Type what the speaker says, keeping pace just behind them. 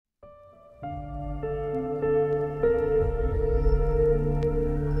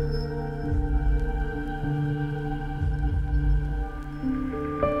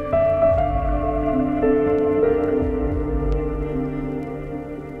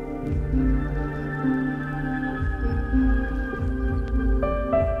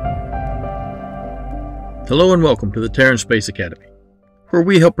Hello and welcome to the Terran Space Academy, where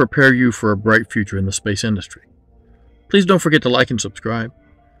we help prepare you for a bright future in the space industry. Please don't forget to like and subscribe,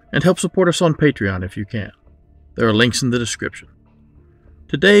 and help support us on Patreon if you can. There are links in the description.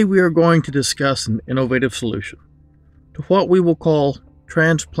 Today we are going to discuss an innovative solution to what we will call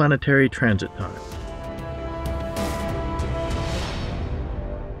transplanetary transit time.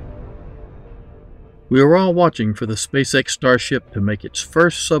 We are all watching for the SpaceX Starship to make its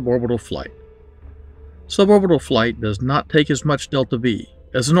first suborbital flight. Suborbital flight does not take as much delta V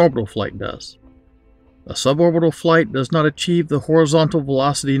as an orbital flight does. A suborbital flight does not achieve the horizontal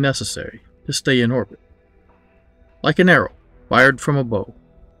velocity necessary to stay in orbit. Like an arrow fired from a bow,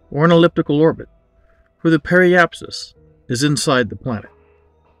 or an elliptical orbit, where the periapsis is inside the planet.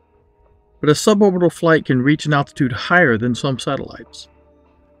 But a suborbital flight can reach an altitude higher than some satellites,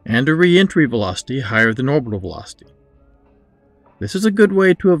 and a re-entry velocity higher than orbital velocity. This is a good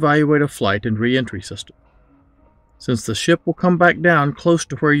way to evaluate a flight and re-entry system, since the ship will come back down close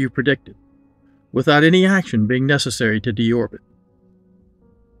to where you predicted, without any action being necessary to deorbit.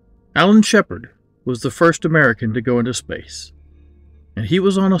 Alan Shepard was the first American to go into space, and he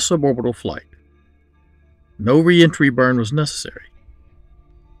was on a suborbital flight. No re-entry burn was necessary.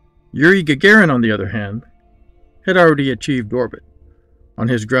 Yuri Gagarin, on the other hand, had already achieved orbit on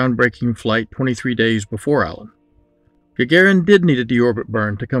his groundbreaking flight 23 days before Alan. Gagarin did need a deorbit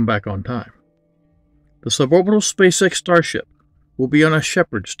burn to come back on time. The suborbital SpaceX Starship will be on a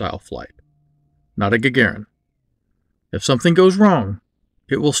Shepard-style flight, not a Gagarin. If something goes wrong,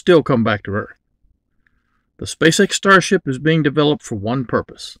 it will still come back to Earth. The SpaceX Starship is being developed for one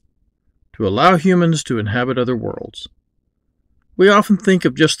purpose: to allow humans to inhabit other worlds. We often think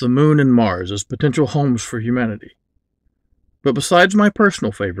of just the Moon and Mars as potential homes for humanity. But besides my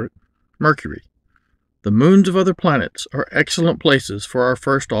personal favorite, Mercury, the moons of other planets are excellent places for our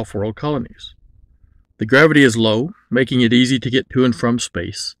first off-world colonies. The gravity is low, making it easy to get to and from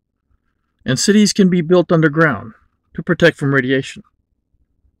space, and cities can be built underground to protect from radiation.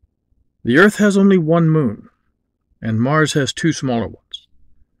 The Earth has only one moon, and Mars has two smaller ones.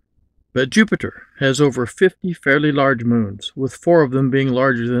 But Jupiter has over 50 fairly large moons, with 4 of them being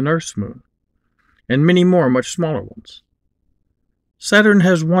larger than Earth's moon, and many more much smaller ones. Saturn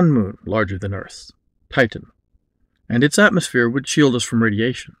has one moon larger than Earth's, Titan, and its atmosphere would shield us from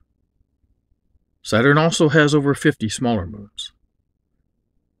radiation. Saturn also has over 50 smaller moons.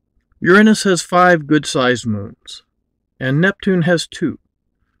 Uranus has 5 good-sized moons, and Neptune has 2,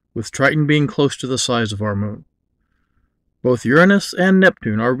 with Triton being close to the size of our moon. Both Uranus and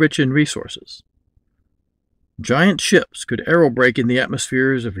Neptune are rich in resources. Giant ships could aerobrake in the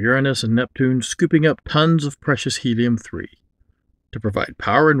atmospheres of Uranus and Neptune, scooping up tons of precious helium-3 to provide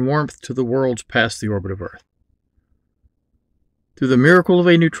power and warmth to the worlds past the orbit of Earth. Through the miracle of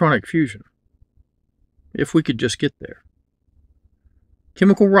a neutronic fusion, if we could just get there.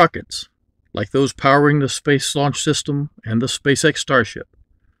 Chemical rockets, like those powering the Space Launch System and the SpaceX Starship,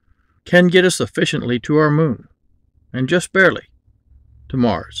 can get us efficiently to our moon, and just barely, to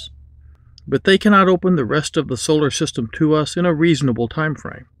Mars. But they cannot open the rest of the solar system to us in a reasonable time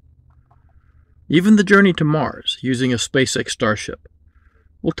frame. Even the journey to Mars, using a SpaceX Starship,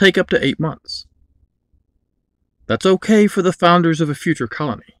 will take up to 8 months. That's okay for the founders of a future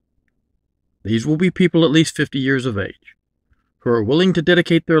colony. These will be people at least 50 years of age, who are willing to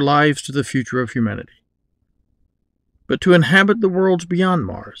dedicate their lives to the future of humanity. But to inhabit the worlds beyond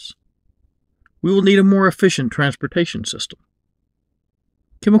Mars, we will need a more efficient transportation system.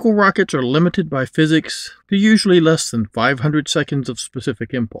 Chemical rockets are limited by physics to usually less than 500 seconds of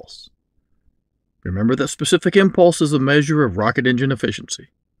specific impulse. Remember that specific impulse is a measure of rocket engine efficiency.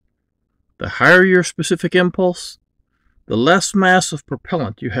 The higher your specific impulse, the less mass of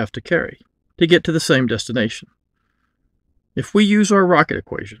propellant you have to carry to get to the same destination. If we use our rocket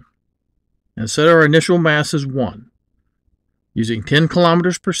equation and set our initial mass as 1, using 10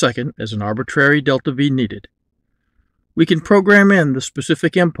 kilometers per second as an arbitrary delta V needed, we can program in the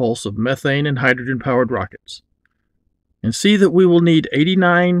specific impulse of methane and hydrogen-powered rockets, and see that we will need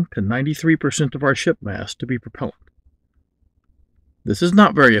 89 to 93% of our ship mass to be propellant. This is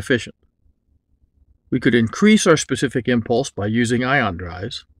not very efficient. We could increase our specific impulse by using ion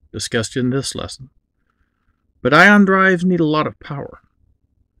drives, discussed in this lesson, but ion drives need a lot of power.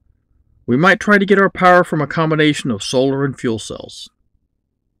 We might try to get our power from a combination of solar and fuel cells.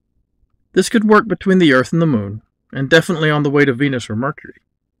 This could work between the Earth and the Moon, and definitely on the way to Venus or Mercury.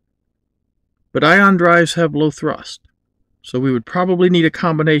 But ion drives have low thrust, so we would probably need a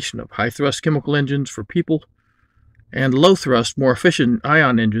combination of high-thrust chemical engines for people and low-thrust, more efficient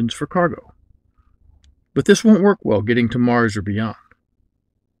ion engines for cargo. But this won't work well getting to Mars or beyond.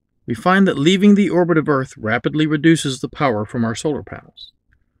 We find that leaving the orbit of Earth rapidly reduces the power from our solar panels,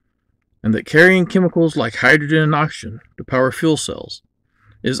 and that carrying chemicals like hydrogen and oxygen to power fuel cells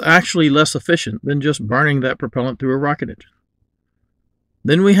is actually less efficient than just burning that propellant through a rocket engine.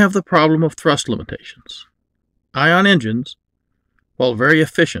 Then we have the problem of thrust limitations. Ion engines, while very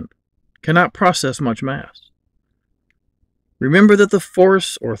efficient, cannot process much mass. Remember that the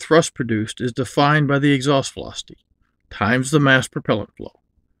force or thrust produced is defined by the exhaust velocity times the mass propellant flow.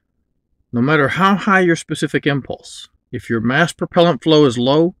 No matter how high your specific impulse, if your mass propellant flow is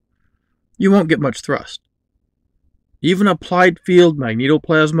low, you won't get much thrust. Even applied field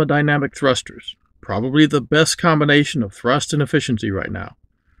magnetoplasma dynamic thrusters, probably the best combination of thrust and efficiency right now,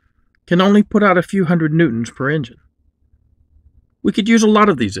 can only put out a few hundred newtons per engine. We could use a lot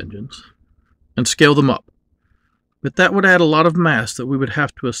of these engines and scale them up, but that would add a lot of mass that we would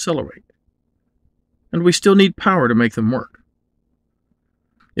have to accelerate. And we still need power to make them work.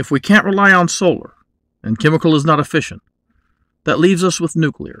 If we can't rely on solar, and chemical is not efficient, that leaves us with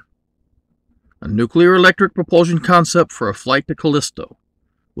nuclear. A nuclear electric propulsion concept for a flight to Callisto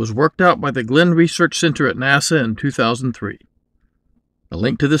was worked out by the Glenn Research Center at NASA in 2003. A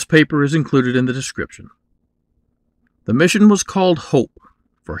link to this paper is included in the description. The mission was called HOPE,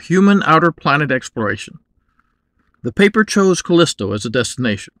 for Human Outer Planet Exploration. The paper chose Callisto as a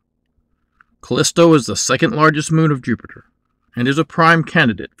destination. Callisto is the second largest moon of Jupiter, and is a prime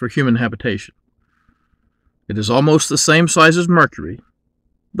candidate for human habitation. It is almost the same size as Mercury,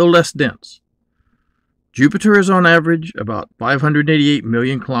 though less dense. Jupiter is on average about 588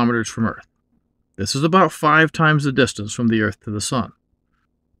 million kilometers from Earth. This is about 5 times the distance from the Earth to the Sun.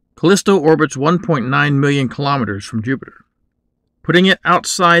 Callisto orbits 1.9 million kilometers from Jupiter, putting it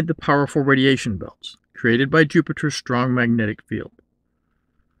outside the powerful radiation belts created by Jupiter's strong magnetic field.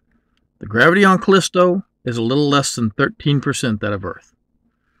 The gravity on Callisto is a little less than 13% that of Earth,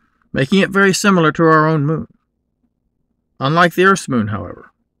 making it very similar to our own moon. Unlike the Earth's moon,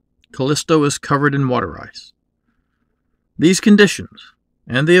 however, Callisto is covered in water ice. These conditions,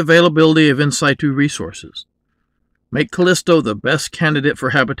 and the availability of in situ resources, make Callisto the best candidate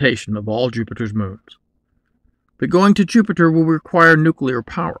for habitation of all Jupiter's moons. But going to Jupiter will require nuclear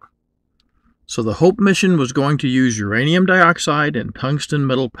power, so the HOPE mission was going to use uranium dioxide and tungsten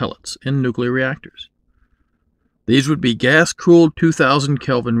metal pellets in nuclear reactors. These would be gas-cooled 2000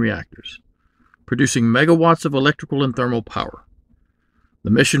 Kelvin reactors, producing megawatts of electrical and thermal power. The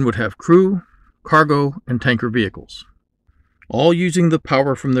mission would have crew, cargo, and tanker vehicles, all using the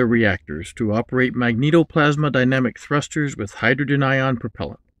power from their reactors to operate magnetoplasma dynamic thrusters with hydrogen ion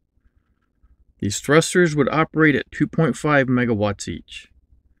propellant. These thrusters would operate at 2.5 megawatts each,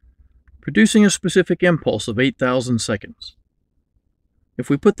 producing a specific impulse of 8,000 seconds. If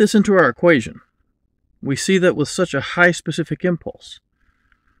we put this into our equation, we see that with such a high specific impulse,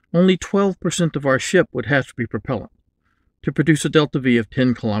 only 12% of our ship would have to be propellant to produce a delta V of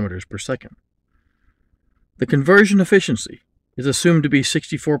 10 kilometers per second. The conversion efficiency is assumed to be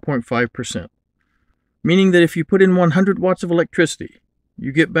 64.5%, meaning that if you put in 100 watts of electricity,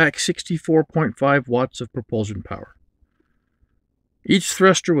 you get back 64.5 watts of propulsion power. Each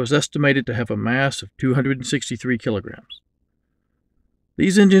thruster was estimated to have a mass of 263 kilograms.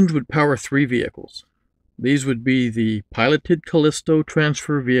 These engines would power 3 vehicles. These would be the piloted Callisto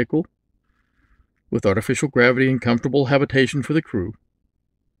transfer vehicle, with artificial gravity and comfortable habitation for the crew,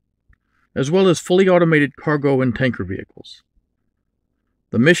 as well as fully automated cargo and tanker vehicles.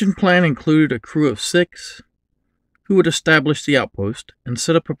 The mission plan included a crew of 6 who would establish the outpost and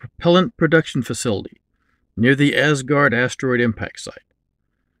set up a propellant production facility near the Asgard asteroid impact site,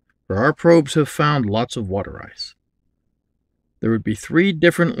 where our probes have found lots of water ice. There would be 3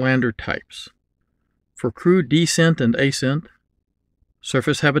 different lander types: for crew descent and ascent,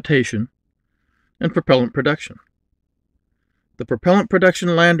 surface habitation, and propellant production. The propellant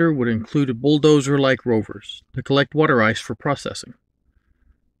production lander would include bulldozer-like rovers to collect water ice for processing.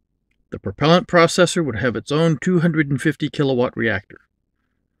 The propellant processor would have its own 250 kilowatt reactor,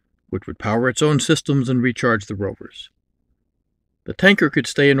 which would power its own systems and recharge the rovers. The tanker could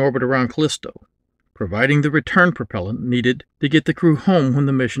stay in orbit around Callisto, providing the return propellant needed to get the crew home when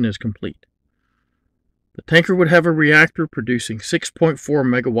the mission is complete. The tanker would have a reactor producing 6.4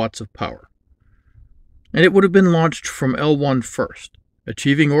 megawatts of power, and it would have been launched from L1 first,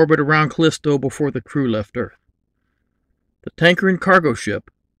 achieving orbit around Callisto before the crew left Earth. The tanker and cargo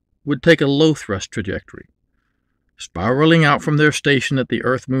ship would take a low-thrust trajectory, spiraling out from their station at the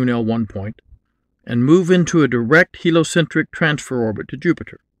Earth-Moon L1 point, and move into a direct heliocentric transfer orbit to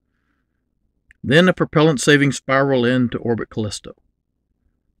Jupiter. then a propellant-saving spiral in to orbit Callisto.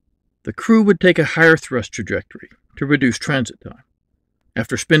 The crew would take a higher thrust trajectory to reduce transit time.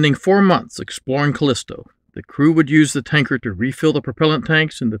 After spending 4 months exploring Callisto, the crew would use the tanker to refill the propellant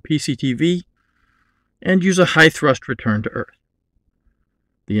tanks in the PCTV and use a high-thrust return to Earth.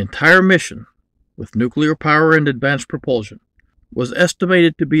 The entire mission, with nuclear power and advanced propulsion, was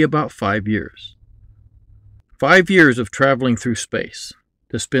estimated to be about 5 years. 5 years of traveling through space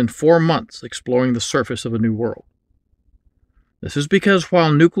to spend 4 months exploring the surface of a new world. This is because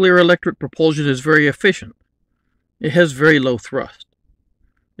while nuclear electric propulsion is very efficient, it has very low thrust.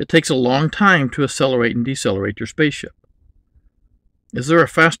 It takes a long time to accelerate and decelerate your spaceship. Is there a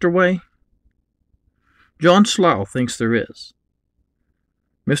faster way? John Slough thinks there is.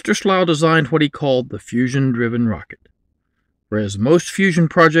 Mr. Slough designed what he called the fusion-driven rocket. Whereas most fusion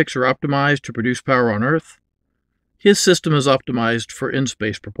projects are optimized to produce power on Earth, his system is optimized for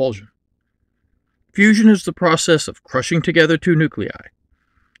in-space propulsion. Fusion is the process of crushing together two nuclei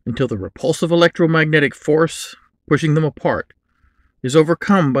until the repulsive electromagnetic force pushing them apart is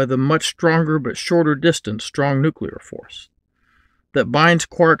overcome by the much stronger but shorter distance strong nuclear force that binds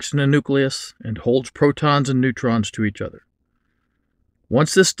quarks in a nucleus and holds protons and neutrons to each other.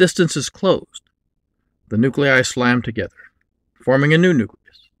 Once this distance is closed, the nuclei slam together, forming a new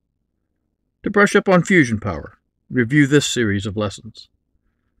nucleus. To brush up on fusion power, review this series of lessons.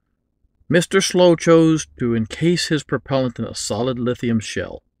 Mr. Slough chose to encase his propellant in a solid lithium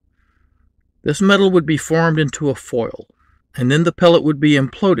shell. This metal would be formed into a foil, and then the pellet would be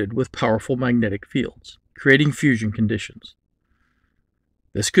imploded with powerful magnetic fields, creating fusion conditions.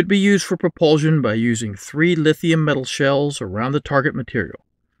 This could be used for propulsion by using 3 lithium metal shells around the target material,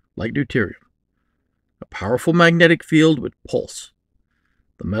 like deuterium. A powerful magnetic field would pulse.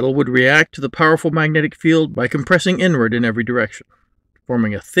 The metal would react to the powerful magnetic field by compressing inward in every direction,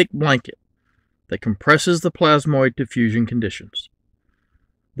 forming a thick blanket that compresses the plasmoid to fusion conditions.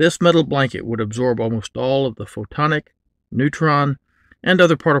 This metal blanket would absorb almost all of the photonic, neutron, and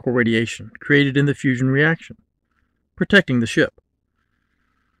other particle radiation created in the fusion reaction, protecting the ship.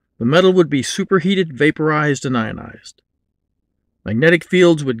 The metal would be superheated, vaporized, and ionized. Magnetic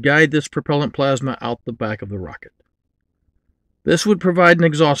fields would guide this propellant plasma out the back of the rocket. This would provide an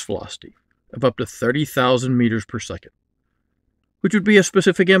exhaust velocity of up to 30,000 meters per second, which would be a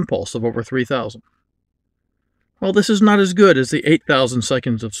specific impulse of over 3,000. While this is not as good as the 8,000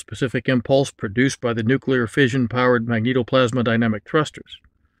 seconds of specific impulse produced by the nuclear fission-powered magnetoplasma dynamic thrusters,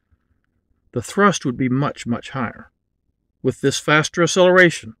 the thrust would be much, much higher. With this faster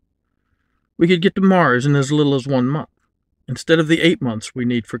acceleration, we could get to Mars in as little as 1 month, instead of the 8 months we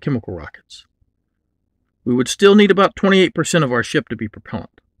need for chemical rockets. We would still need about 28% of our ship to be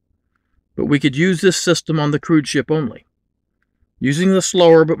propellant, but we could use this system on the crewed ship only, using the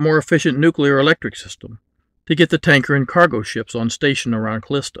slower but more efficient nuclear electric system to get the tanker and cargo ships on station around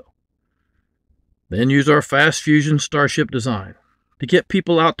Callisto. Then use our fast fusion Starship design to get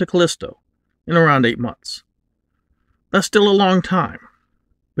people out to Callisto in around 8 months. That's still a long time,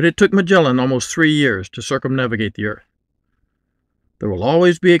 but it took Magellan almost 3 years to circumnavigate the Earth. There will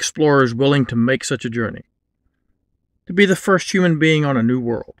always be explorers willing to make such a journey, to be the first human being on a new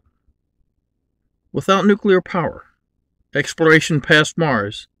world. Without nuclear power, exploration past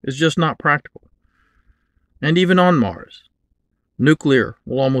Mars is just not practical. And even on Mars, nuclear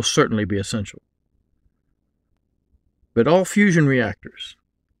will almost certainly be essential. But all fusion reactors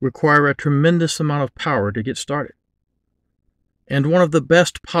require a tremendous amount of power to get started. And one of the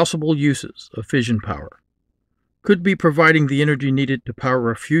best possible uses of fission power could be providing the energy needed to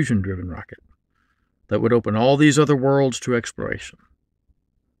power a fusion-driven rocket that would open all these other worlds to exploration.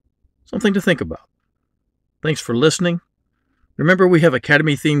 Something to think about. Thanks for listening. Remember, we have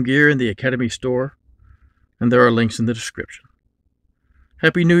Academy-themed gear in the Academy store, and there are links in the description.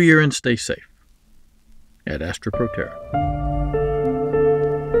 Happy New Year and stay safe. At Astra Pro Terra.